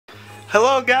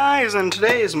Hello guys, and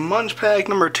today is MuchPak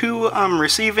number 2 I'm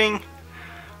receiving.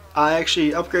 I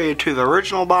actually upgraded to the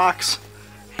original box.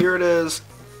 Here it is.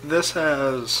 This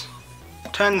has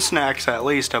 10 snacks at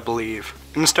least, I believe,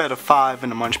 instead of 5 in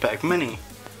the MuchPak Mini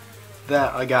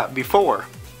that I got before.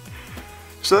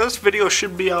 So this video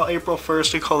should be out April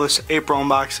 1st. We call this April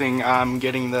unboxing. I'm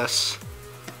getting this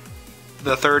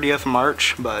the 30th of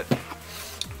March, but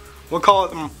we'll call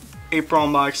it the April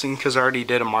unboxing because I already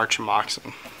did a March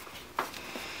unboxing.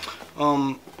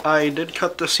 I did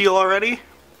cut the seal already.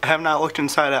 I have not looked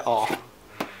inside at all.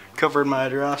 Covered my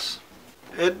address.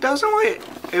 It doesn't weigh,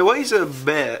 it weighs a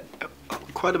bit,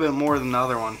 quite a bit more than the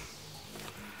other one.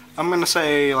 I'm gonna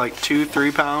say like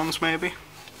 2-3 pounds maybe.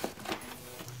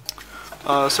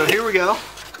 So here we go.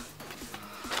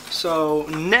 So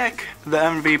Nick, the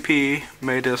MVP,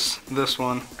 made us this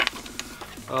one.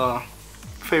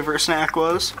 Favorite snack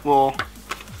was, well,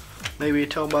 maybe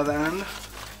tell by the end.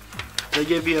 They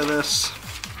give you this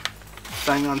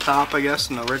thing on top, I guess,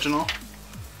 in the original.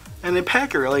 And they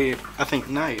pack it really, I think,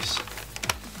 nice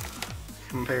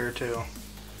compared to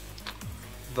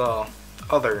the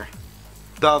other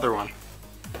one.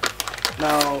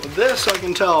 Now, this I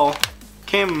can tell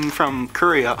came from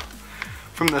Korea,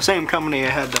 from the same company I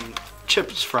had them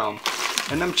chips from.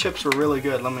 And them chips were really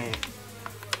good. Let me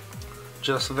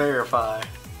just verify.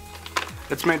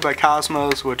 It's made by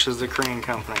Cosmos, which is the Korean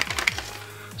company.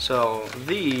 So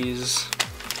these,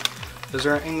 is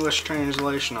there an English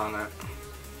translation on it?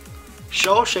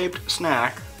 Shell-shaped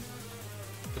snack.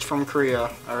 It's from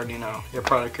Korea, I already know. Yeah,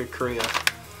 product of Korea.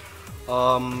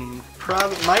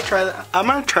 Probably might try that. I'm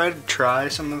gonna try to try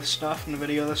some of the stuff in the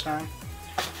video this time.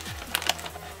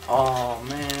 Oh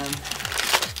man,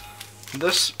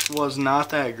 this was not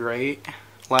that great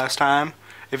last time.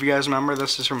 If you guys remember,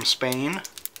 this is from Spain.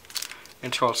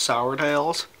 It's called Sour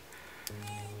Tails.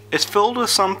 It's filled with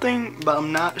something, but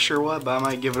I'm not sure what, but I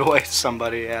might give it away to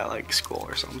somebody at like school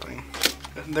or something.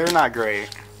 They're not great,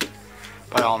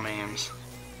 by all means.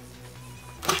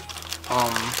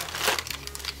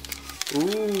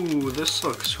 Ooh, this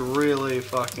looks really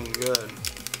fucking good.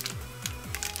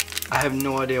 I have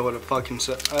no idea what it fucking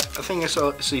says. I think I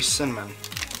see cinnamon.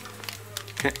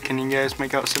 Can you guys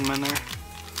make out cinnamon there?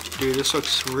 Dude, this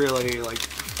looks really like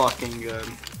fucking good.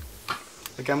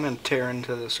 Like I'm gonna tear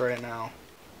into this right now.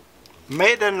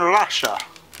 Made in Russia.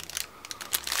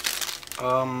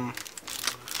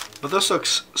 But this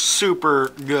looks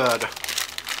super good.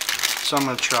 So I'm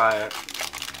gonna try it.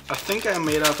 I think I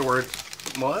made out the word,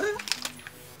 what?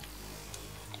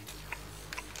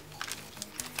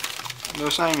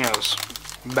 This thing is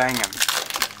banging.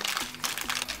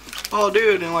 Oh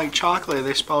dude, and like chocolate,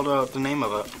 they spelled out the name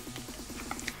of it.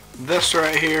 This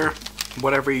right here,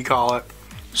 whatever you call it,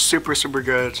 super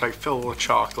good. It's like filled with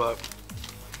chocolate.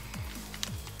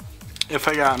 If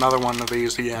I got another one of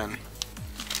these again,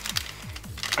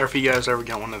 or if you guys ever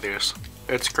get one of these,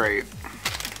 it's great.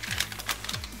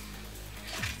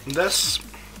 This,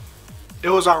 it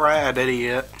was alright, I did eat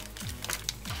it,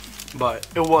 but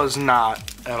it was not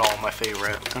at all my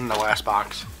favorite in the last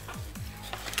box.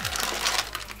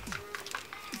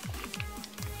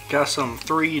 Got some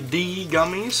 3D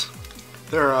gummies.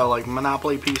 They're like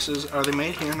Monopoly pieces. Are they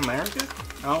made here in America?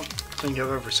 I don't think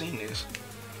I've ever seen these.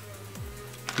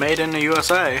 Made in the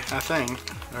USA, I think,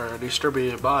 or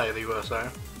distributed by the USA.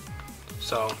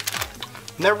 So,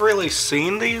 never really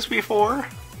seen these before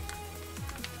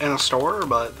in a store,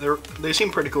 but they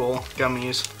seem pretty cool.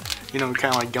 Gummies, you know,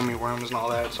 kind of like gummy worms and all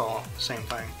that. It's all the same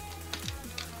thing.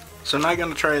 So, not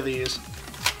gonna try these.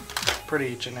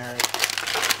 Pretty generic.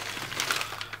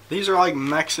 These are like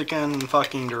Mexican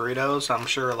fucking Doritos. I'm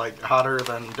sure like hotter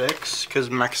than dicks, because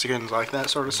Mexicans like that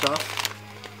sort of stuff.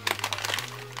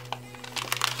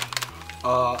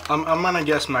 I'm gonna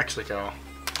guess Mexico,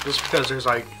 just because there's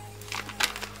like,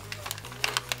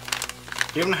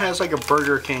 it even has like a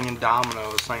Burger King and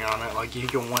Domino's thing on it, like you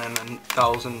can win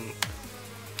 1,000.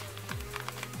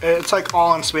 It's like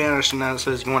all in Spanish, and then it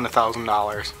says you win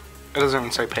 $1,000. It doesn't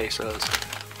even say pesos.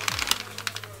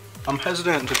 I'm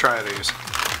hesitant to try these.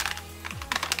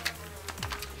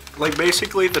 Like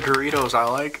basically the Doritos I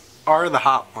like are the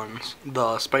hot ones,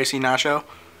 the spicy nacho.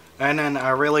 And then I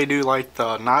really do like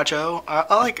the nacho.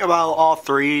 I like about all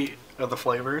 3 of the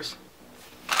flavors.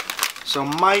 So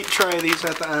might try these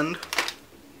at the end.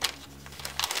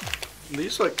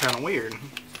 These look kind of weird.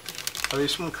 Are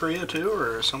these from Korea too,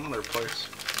 or some other place?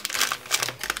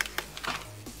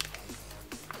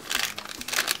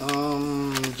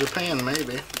 Japan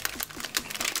maybe.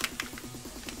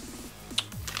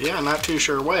 Yeah, not too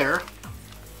sure where.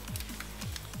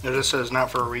 It just says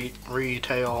not for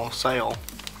retail sale.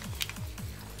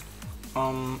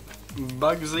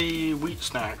 Bugsy wheat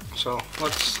snack. So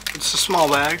it's a small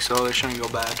bag, so they shouldn't go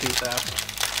bad too fast.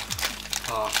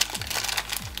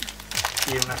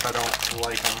 Even if I don't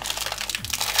like them.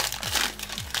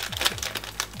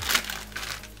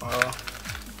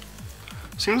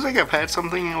 Seems like I've had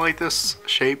something like this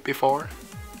shape before.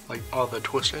 Like all the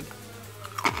twisted.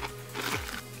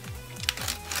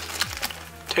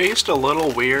 Taste a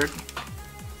little weird.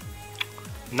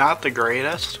 Not the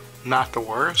greatest, not the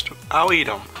worst. I'll eat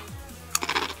them.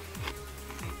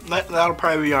 That'll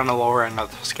probably be on the lower end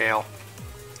of the scale.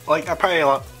 Like, I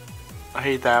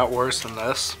hate that worse than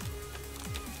this.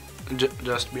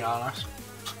 Just to be honest.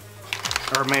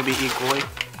 Or maybe equally.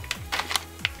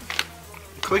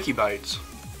 Cookie bites.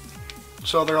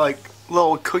 So they're like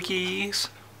little cookies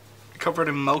covered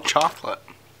in milk chocolate.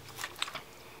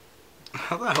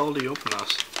 How the hell do you open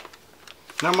this?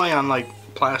 Normally on like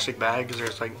plastic bags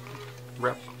there's like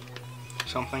rip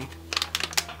something.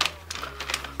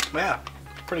 But yeah,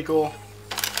 pretty cool.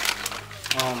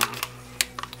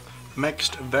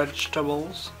 Mixed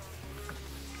vegetables.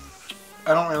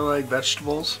 I don't really like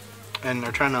vegetables, and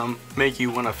they're trying to make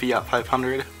you win a Fiat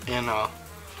 500 in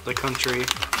the country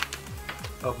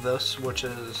of this, which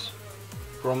is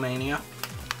Romania.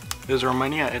 Is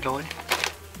Romania Italy?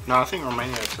 No, I think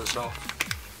Romania is itself.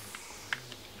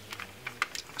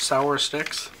 Sour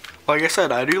sticks. Like I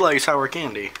said, I do like sour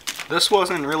candy. This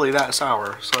wasn't really that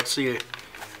sour, so let's see if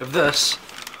this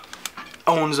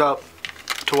owns up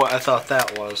to what I thought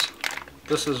that was.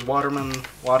 This is watermelon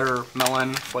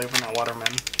flavor, not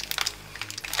watermelon.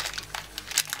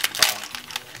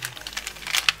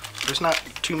 There's not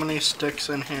too many sticks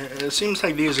in here. It seems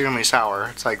like these are gonna be sour.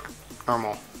 It's like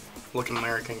normal looking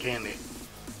American candy.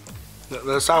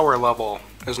 The sour level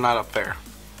is not up there.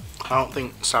 I don't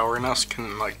think sourness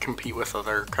can like compete with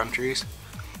other countries.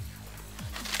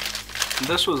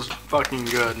 This was fucking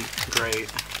good. Great.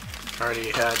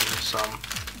 Already had some.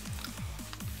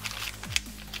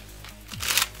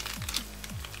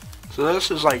 So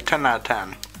this is like 10 out of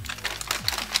 10.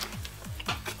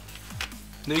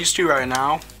 These two right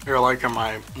now are like on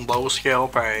my low scale,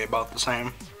 probably about the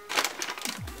same.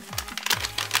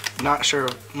 Not sure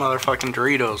if motherfucking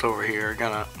Doritos over here are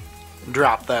gonna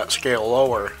drop that scale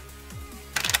lower.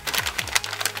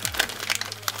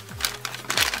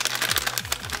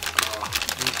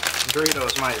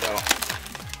 Doritos might though.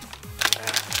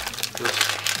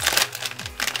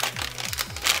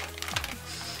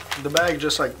 The bag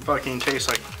just like fucking tastes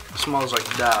like, smells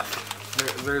like death.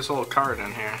 There's a little card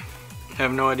in here. I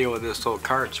have no idea what this little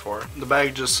card's for. The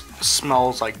bag just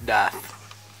smells like death.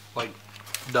 Like,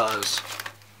 does.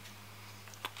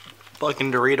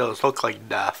 Fucking Doritos look like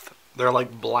death. They're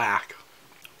like black.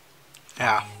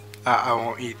 Yeah, I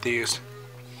won't eat these.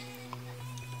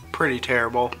 Pretty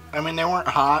terrible. I mean, they weren't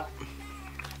hot,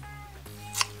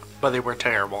 but they were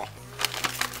terrible.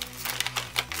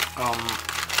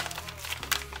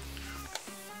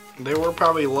 They were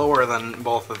probably lower than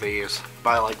both of these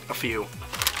by like a few.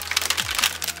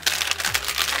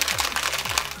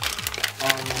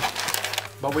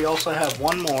 But we also have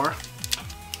one more,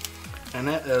 and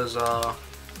it is so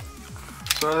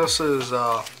this is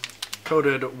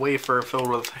coated wafer filled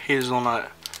with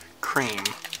hazelnut cream.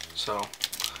 So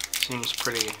seems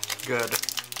pretty good.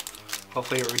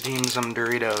 Hopefully it redeems some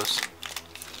Doritos.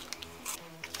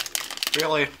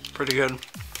 Really, pretty good.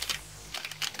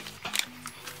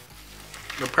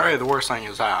 But probably the worst thing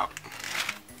is that.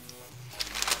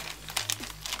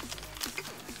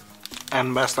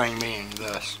 And the best thing being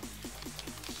this.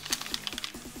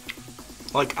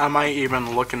 Like, I might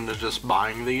even look into just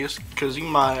buying these, because you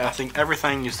might, I think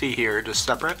everything you see here is just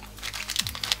separate.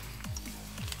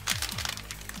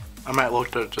 I might look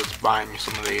to just buying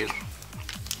some of these.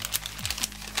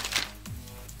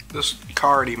 This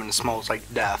card even smells like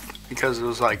death, because it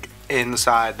was like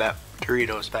inside that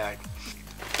Doritos bag.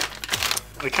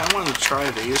 I kind of wanted to try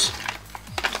these.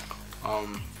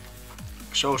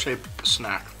 Shell-shaped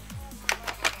snack.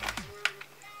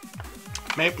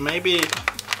 Maybe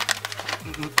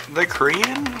the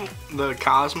Korean, the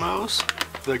Cosmos,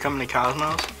 the company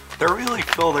Cosmos, they really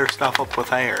fill their stuff up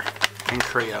with air in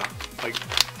Korea. Like,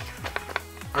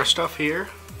 our stuff here,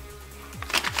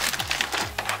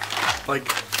 like,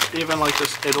 even like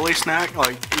this Italy snack,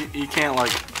 like, you can't,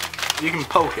 like, you can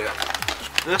poke it.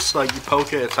 This, like, you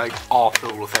poke it, it's like all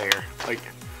filled with air. Like,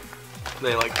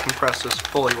 they like compress this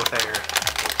fully with air.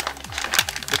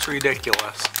 It's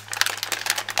ridiculous.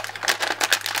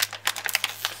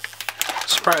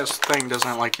 Surprised this thing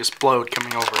doesn't like explode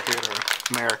coming over here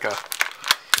to America.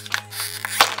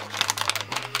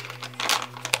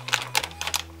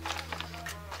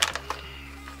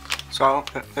 So So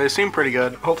they seem pretty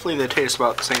good. Hopefully they taste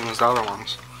about the same as the other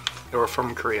ones. They were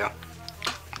from Korea.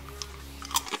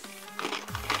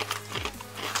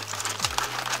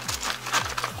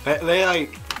 They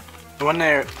like when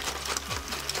they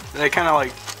kind of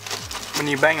like when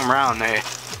you bang them around, they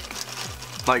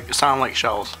like sound like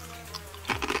shells.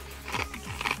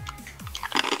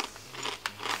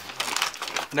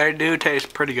 They do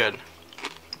taste pretty good,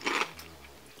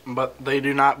 but they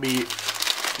do not beat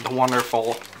the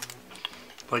wonderful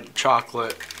like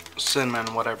chocolate,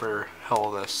 cinnamon, whatever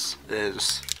hell this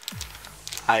is.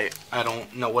 I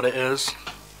don't know what it is.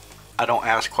 I don't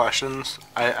ask questions.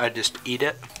 I just eat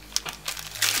it.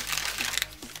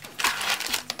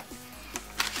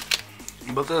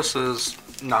 But this is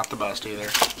not the best either.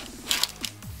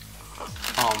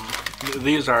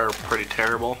 These are pretty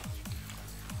terrible.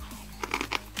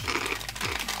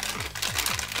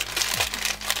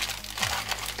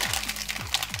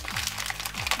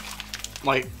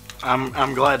 Like,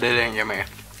 I'm glad they didn't give me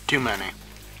too many.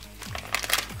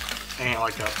 Ain't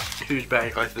like a huge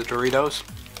bag like the Doritos.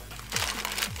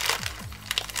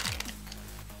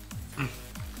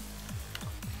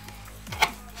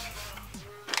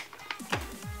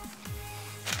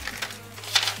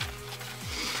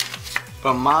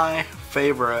 But my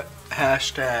favorite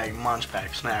hashtag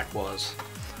Munchpak snack was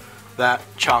that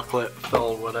chocolate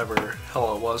filled whatever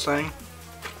hell it was thing.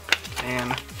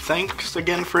 And thanks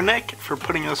again for Nick for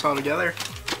putting this all together.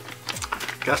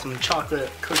 Got some chocolate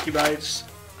cookie bites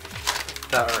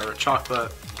that are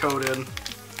chocolate coated.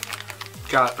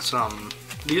 Got some,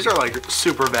 these are like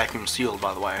super vacuum sealed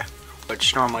by the way,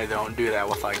 which normally they don't do that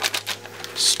with like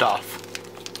stuff,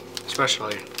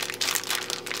 especially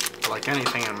like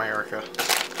anything in America.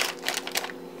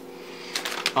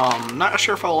 Not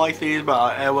sure if I'll like these,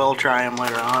 but I will try them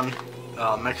later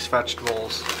on. Mixed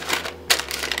vegetables.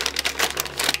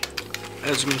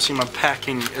 As you can see, my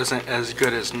packing isn't as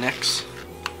good as Nick's.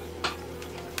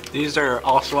 These are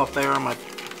also up there on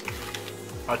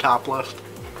my top list.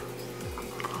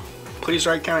 Please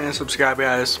like, comment, and subscribe,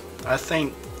 guys. I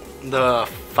think the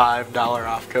 $5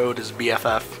 off code is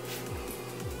BFF.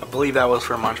 I believe that was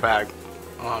for MuchPak.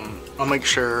 I'll make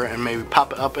sure and maybe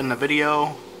pop it up in the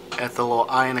video at the little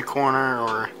eye in the corner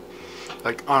or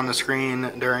like on the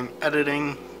screen during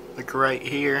editing, like right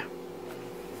here.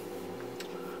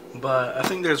 But I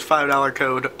think there's a $5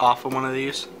 code off of one of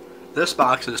these. This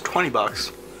box is 20 bucks,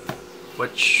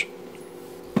 which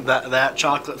that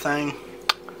chocolate thing,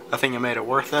 I think it made it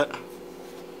worth it.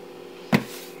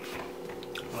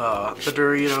 The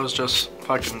Doritos just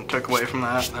fucking took away from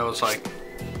that. That was like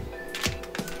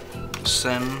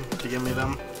sin to give me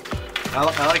them. I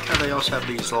like how they also have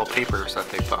these little papers that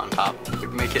they put on top to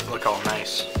make it look all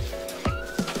nice.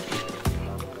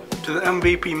 To the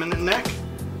MVP Minute Nick,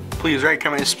 please rate,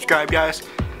 comment, and subscribe, guys.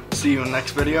 See you in the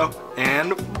next video,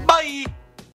 and bye!